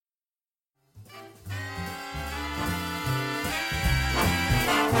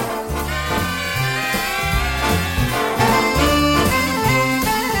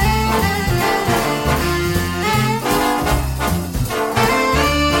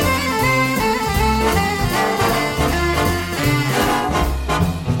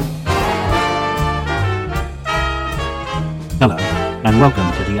and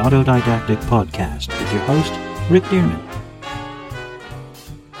welcome to the Autodidactic Podcast with your host, Rick Dearman.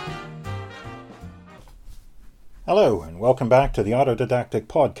 Hello, and welcome back to the Autodidactic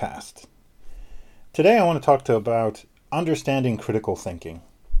Podcast. Today I want to talk about understanding critical thinking.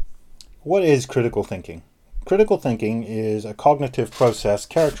 What is critical thinking? Critical thinking is a cognitive process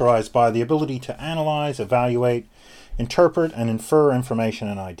characterized by the ability to analyze, evaluate, interpret, and infer information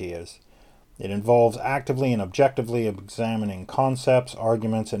and ideas. It involves actively and objectively examining concepts,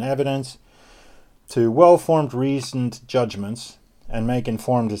 arguments, and evidence to well-formed reasoned judgments and make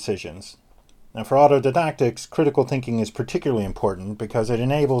informed decisions. Now, for autodidactics, critical thinking is particularly important because it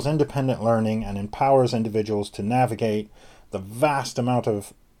enables independent learning and empowers individuals to navigate the vast amount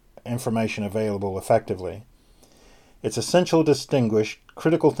of information available effectively. It's essential to distinguish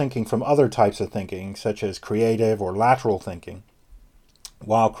critical thinking from other types of thinking, such as creative or lateral thinking.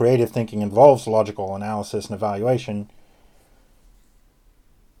 While creative thinking involves logical analysis and evaluation,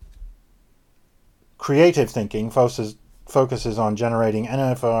 creative thinking focuses on generating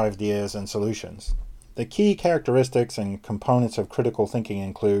innovative ideas and solutions. The key characteristics and components of critical thinking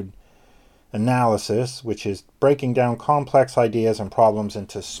include analysis, which is breaking down complex ideas and problems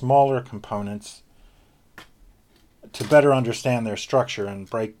into smaller components to better understand their structure and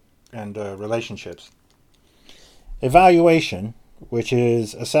relationships. Evaluation, which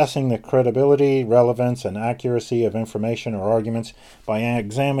is assessing the credibility, relevance, and accuracy of information or arguments by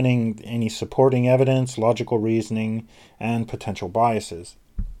examining any supporting evidence, logical reasoning, and potential biases.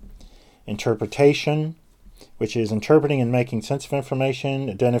 Interpretation, which is interpreting and making sense of information,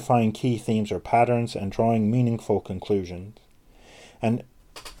 identifying key themes or patterns, and drawing meaningful conclusions. And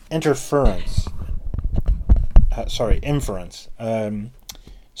inference.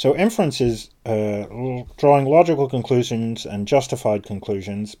 So inference is drawing logical conclusions and justified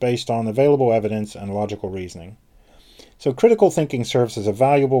conclusions based on available evidence and logical reasoning. So critical thinking serves as a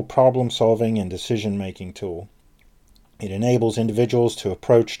valuable problem-solving and decision-making tool. It enables individuals to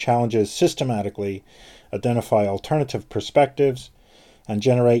approach challenges systematically, identify alternative perspectives, and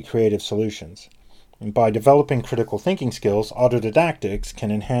generate creative solutions. And by developing critical thinking skills, autodidactics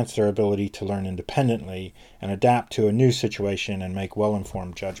can enhance their ability to learn independently and adapt to a new situation and make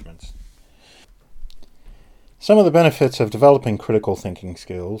well-informed judgments. Some of the benefits of developing critical thinking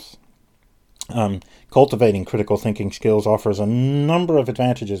skills. Cultivating critical thinking skills offers a number of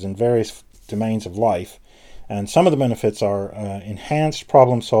advantages in various domains of life, and some of the benefits are enhanced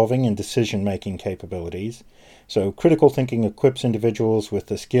problem-solving and decision-making capabilities. So critical thinking equips individuals with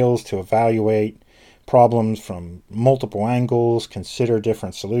the skills to evaluate problems from multiple angles, consider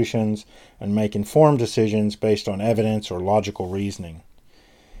different solutions, and make informed decisions based on evidence or logical reasoning.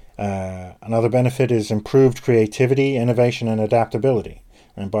 Another benefit is improved creativity, innovation, and adaptability.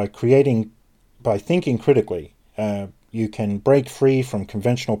 And by thinking critically, you can break free from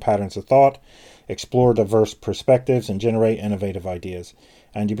conventional patterns of thought, explore diverse perspectives, and generate innovative ideas.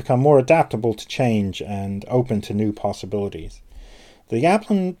 And you become more adaptable to change and open to new possibilities.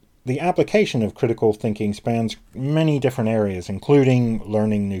 The application of critical thinking spans many different areas, including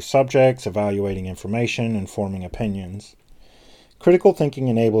learning new subjects, evaluating information, and forming opinions. Critical thinking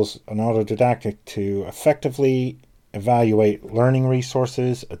enables an autodidactic to effectively evaluate learning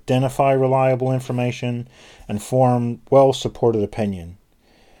resources, identify reliable information, and form well-supported opinion.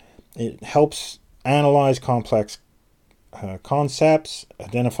 It helps analyze complex concepts,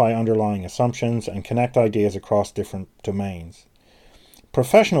 identify underlying assumptions, and connect ideas across different domains.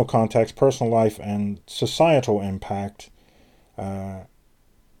 Professional context, personal life, and societal impact are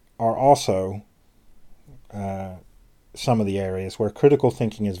also some of the areas where critical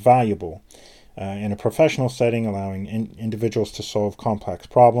thinking is valuable. In a professional setting, allowing individuals to solve complex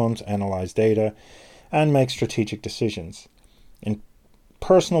problems, analyze data, and make strategic decisions. In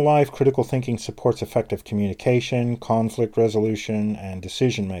personal life, critical thinking supports effective communication, conflict resolution, and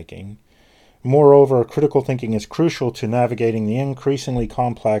decision-making. Moreover, critical thinking is crucial to navigating the increasingly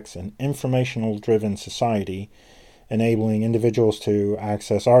complex and informational-driven society, enabling individuals to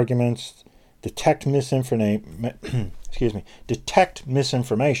access arguments, detect misinformation,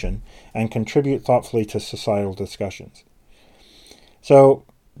 and contribute thoughtfully to societal discussions. So,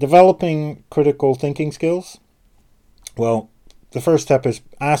 developing critical thinking skills? Well, the first step is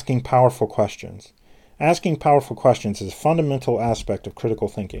asking powerful questions. Asking powerful questions is a fundamental aspect of critical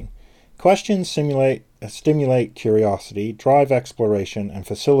thinking. Questions stimulate curiosity, drive exploration, and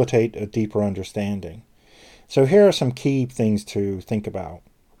facilitate a deeper understanding. So here are some key things to think about.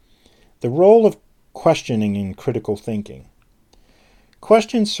 The role of questioning in critical thinking.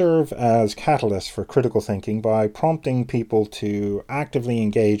 Questions serve as catalysts for critical thinking by prompting people to actively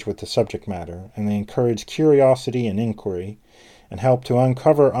engage with the subject matter, and they encourage curiosity and inquiry, and help to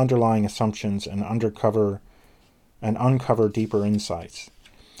uncover underlying assumptions and uncover deeper insights.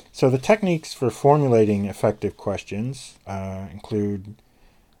 So the techniques for formulating effective questions include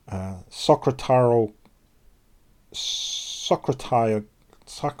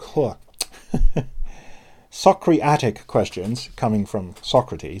Socratic questions coming from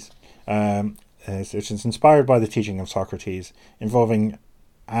Socrates, which is inspired by the teaching of Socrates, involving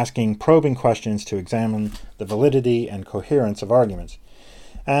asking probing questions to examine the validity and coherence of arguments.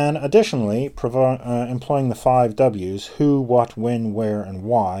 And additionally, employing the 5 W's, who, what, when, where, and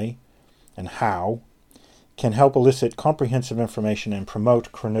why, and how, can help elicit comprehensive information and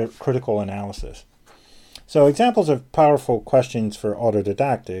promote critical analysis. So examples of powerful questions for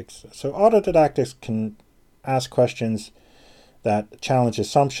autodidactics. So autodidactics can ask questions that challenge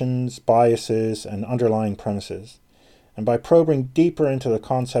assumptions, biases, and underlying premises. And by probing deeper into the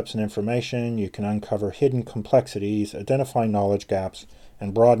concepts and information, you can uncover hidden complexities, identify knowledge gaps,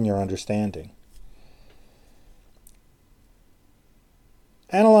 and broaden your understanding.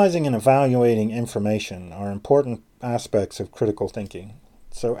 Analyzing and evaluating information are important aspects of critical thinking.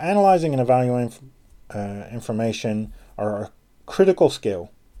 So analyzing and evaluating information are a critical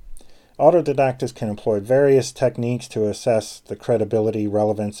skill. Autodidacts can employ various techniques to assess the credibility,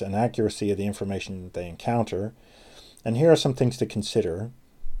 relevance, and accuracy of the information they encounter. And here are some things to consider.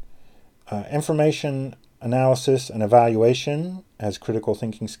 Information analysis and evaluation as critical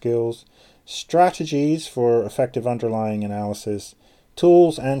thinking skills, strategies for effective underlying analysis,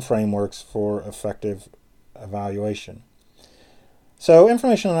 tools and frameworks for effective evaluation. So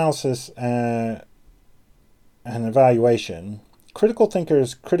information analysis and evaluation, critical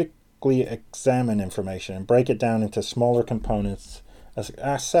thinkers critically examine information and break it down into smaller components,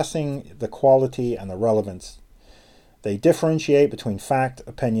 assessing the quality and the relevance. They differentiate between fact,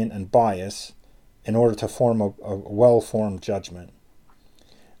 opinion, and bias in order to form a well-formed judgment.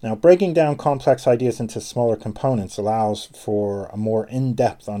 Now, breaking down complex ideas into smaller components allows for a more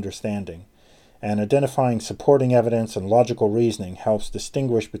in-depth understanding, and identifying supporting evidence and logical reasoning helps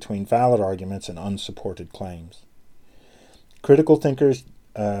distinguish between valid arguments and unsupported claims. Critical thinkers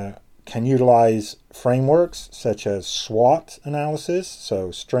can utilize frameworks such as SWOT analysis, so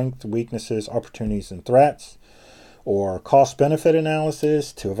strengths, weaknesses, opportunities, and threats, or cost-benefit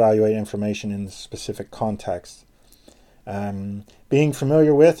analysis to evaluate information in the specific context. Being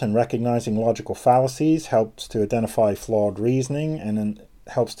familiar with and recognizing logical fallacies helps to identify flawed reasoning and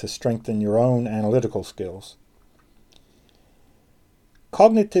helps to strengthen your own analytical skills.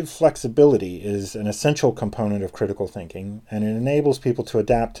 Cognitive flexibility is an essential component of critical thinking, and it enables people to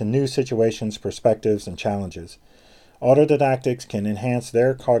adapt to new situations, perspectives, and challenges. Autodidactics can enhance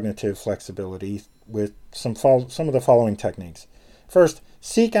their cognitive flexibility with some of the following techniques. First,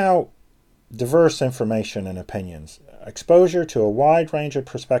 seek out diverse information and opinions. Exposure to a wide range of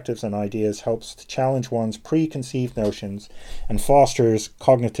perspectives and ideas helps to challenge one's preconceived notions and fosters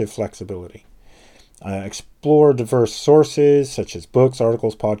cognitive flexibility. Explore diverse sources such as books,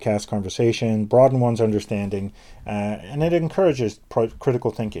 articles, podcasts, conversation, broaden one's understanding, and it encourages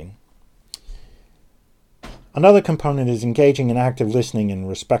critical thinking. Another component is engaging in active listening and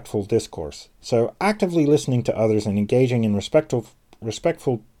respectful discourse. So actively listening to others and engaging in respectful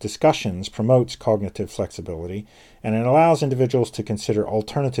discussions promotes cognitive flexibility, and it allows individuals to consider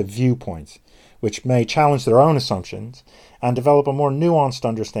alternative viewpoints, which may challenge their own assumptions and develop a more nuanced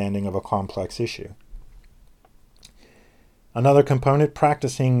understanding of a complex issue. Another component,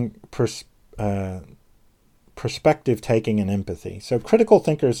 practicing perspective taking and empathy. So critical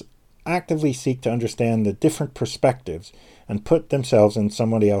thinkers actively seek to understand the different perspectives and put themselves in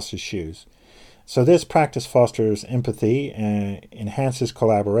somebody else's shoes. So this practice fosters empathy, enhances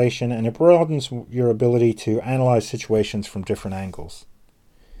collaboration, and it broadens your ability to analyze situations from different angles.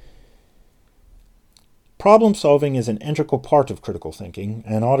 Problem solving is an integral part of critical thinking,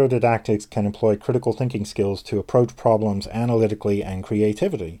 and autodidactics can employ critical thinking skills to approach problems analytically and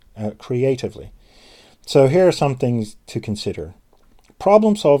creatively. So here are some things to consider.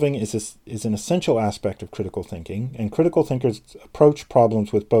 Problem solving is an essential aspect of critical thinking, and critical thinkers approach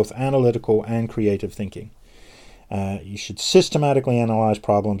problems with both analytical and creative thinking. You should systematically analyze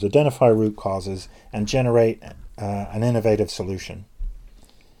problems, identify root causes, and generate an innovative solution.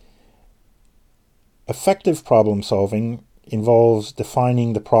 Effective problem solving involves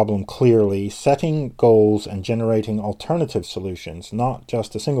defining the problem clearly, setting goals, and generating alternative solutions, not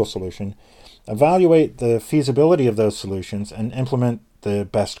just a single solution. Evaluate the feasibility of those solutions and implement the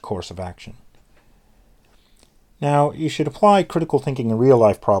best course of action. Now, you should apply critical thinking in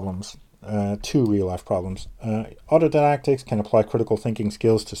real-life problems. two real-life problems. Autodidacts can apply critical thinking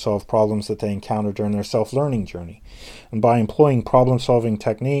skills to solve problems that they encounter during their self-learning journey. And by employing problem-solving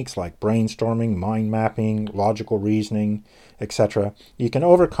techniques like brainstorming, mind mapping, logical reasoning, etc., you can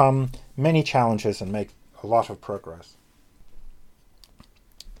overcome many challenges and make a lot of progress.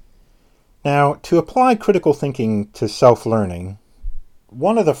 Now, to apply critical thinking to self-learning,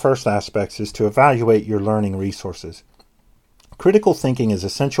 one of the first aspects is to evaluate your learning resources. Critical thinking is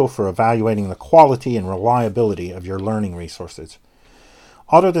essential for evaluating the quality and reliability of your learning resources.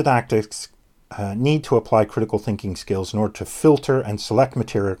 Autodidacts need to apply critical thinking skills in order to filter and select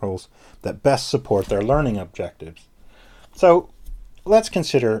materials that best support their learning objectives. So, let's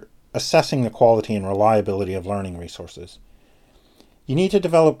consider assessing the quality and reliability of learning resources. You need to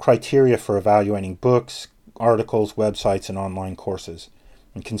develop criteria for evaluating books, articles, websites, and online courses,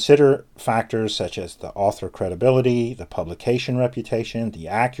 and consider factors such as the author credibility, the publication reputation, the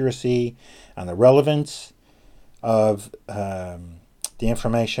accuracy, and the relevance of the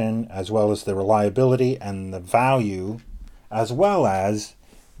information, as well as the reliability and the value, as well as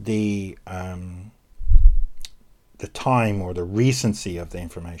the time or the recency of the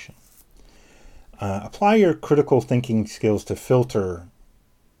information. Apply your critical thinking skills to filter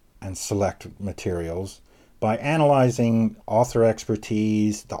and select materials by analyzing author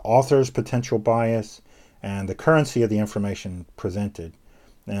expertise, the author's potential bias, and the currency of the information presented.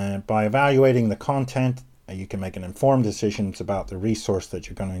 By evaluating the content, you can make an informed decisions about the resource that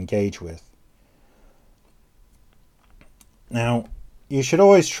you're going to engage with. Now, you should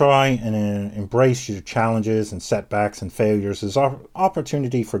always try and embrace your challenges and setbacks and failures as an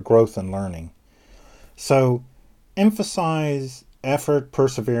opportunity for growth and learning. So, emphasize effort,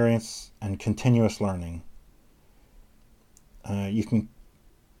 perseverance, and continuous learning. You can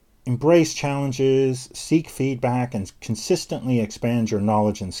embrace challenges, seek feedback, and consistently expand your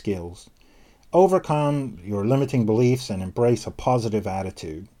knowledge and skills. Overcome your limiting beliefs and embrace a positive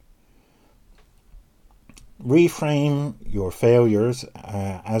attitude. Reframe your failures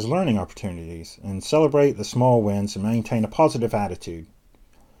as learning opportunities and celebrate the small wins and maintain a positive attitude.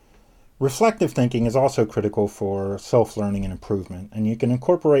 Reflective thinking is also critical for self-learning and improvement, and you can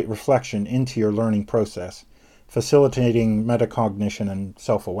incorporate reflection into your learning process, facilitating metacognition and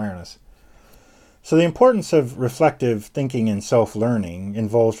self-awareness. So the importance of reflective thinking in self-learning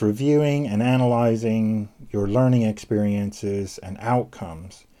involves reviewing and analyzing your learning experiences and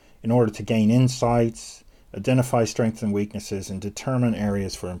outcomes in order to gain insights, identify strengths and weaknesses, and determine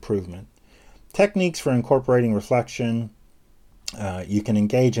areas for improvement. Techniques for incorporating reflection: you can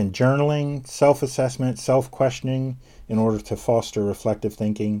engage in journaling, self-assessment, self-questioning in order to foster reflective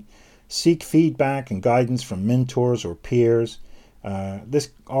thinking. Seek feedback and guidance from mentors or peers.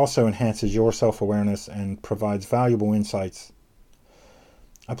 This also enhances your self-awareness and provides valuable insights.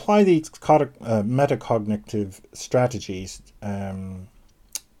 Apply these metacognitive strategies to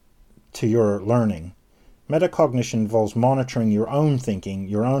your learning. Metacognition involves monitoring your own thinking,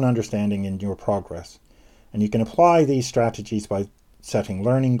 your own understanding, and your progress. And you can apply these strategies by setting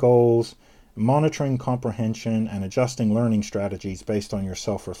learning goals, monitoring comprehension, and adjusting learning strategies based on your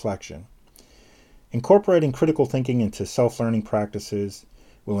self-reflection. Incorporating critical thinking into self-learning practices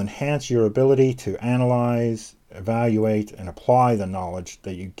will enhance your ability to analyze, evaluate, and apply the knowledge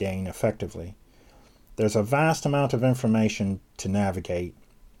that you gain effectively. There's a vast amount of information to navigate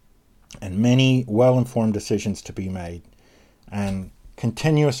and many well-informed decisions to be made, and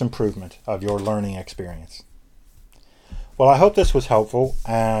continuous improvement of your learning experience. Well, I hope this was helpful,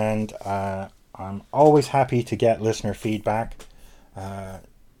 and I'm always happy to get listener feedback.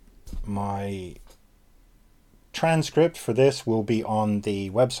 My transcript for this will be on the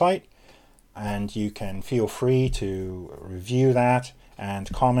website, and you can feel free to review that and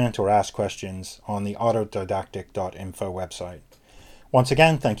comment or ask questions on the autodidactic.info website. Once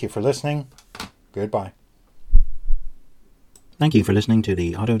again, thank you for listening. Goodbye. Thank you for listening to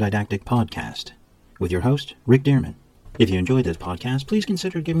the Autodidactic Podcast with your host, Rick Dearman. If you enjoyed this podcast, please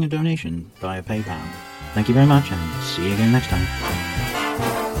consider giving a donation via PayPal. Thank you very much, and see you again next time.